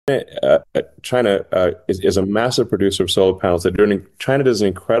China is a massive producer of solar panels. China does an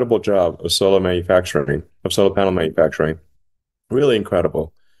incredible job of solar panel manufacturing. Really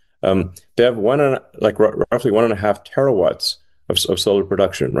incredible. They have roughly 1.5 terawatts of solar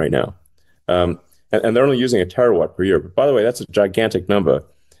production right now. And they're only using a terawatt per year. But by the way, that's a gigantic number.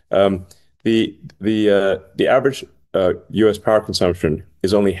 Um, the average U.S. power consumption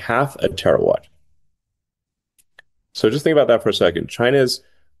is only half a terawatt. So just think about that for a second.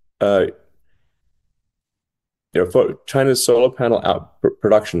 Uh, for China's solar panel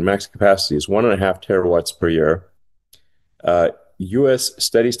production max capacity is 1.5 terawatts per year. U.S.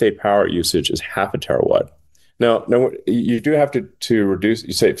 steady state power usage is half a terawatt. Now you do have to reduce.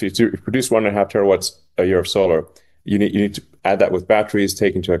 You say if you produce 1.5 terawatts a year of solar, you need to add that with batteries,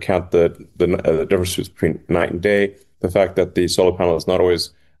 take into account the differences between night and day, the fact that the solar panel is not always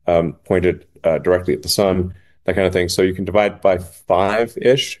pointed directly at the sun, that kind of thing. So you can divide by five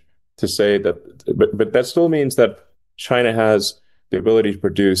ish to say that, but that still means that China has the ability to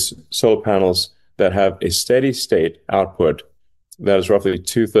produce solar panels that have a steady state output that is roughly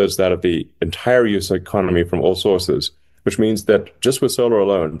two-thirds that of the entire US economy from all sources, which means that just with solar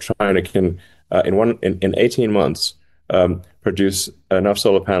alone, China can, in 18 months, produce enough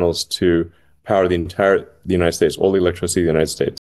solar panels to power the United States, all the electricity of the United States.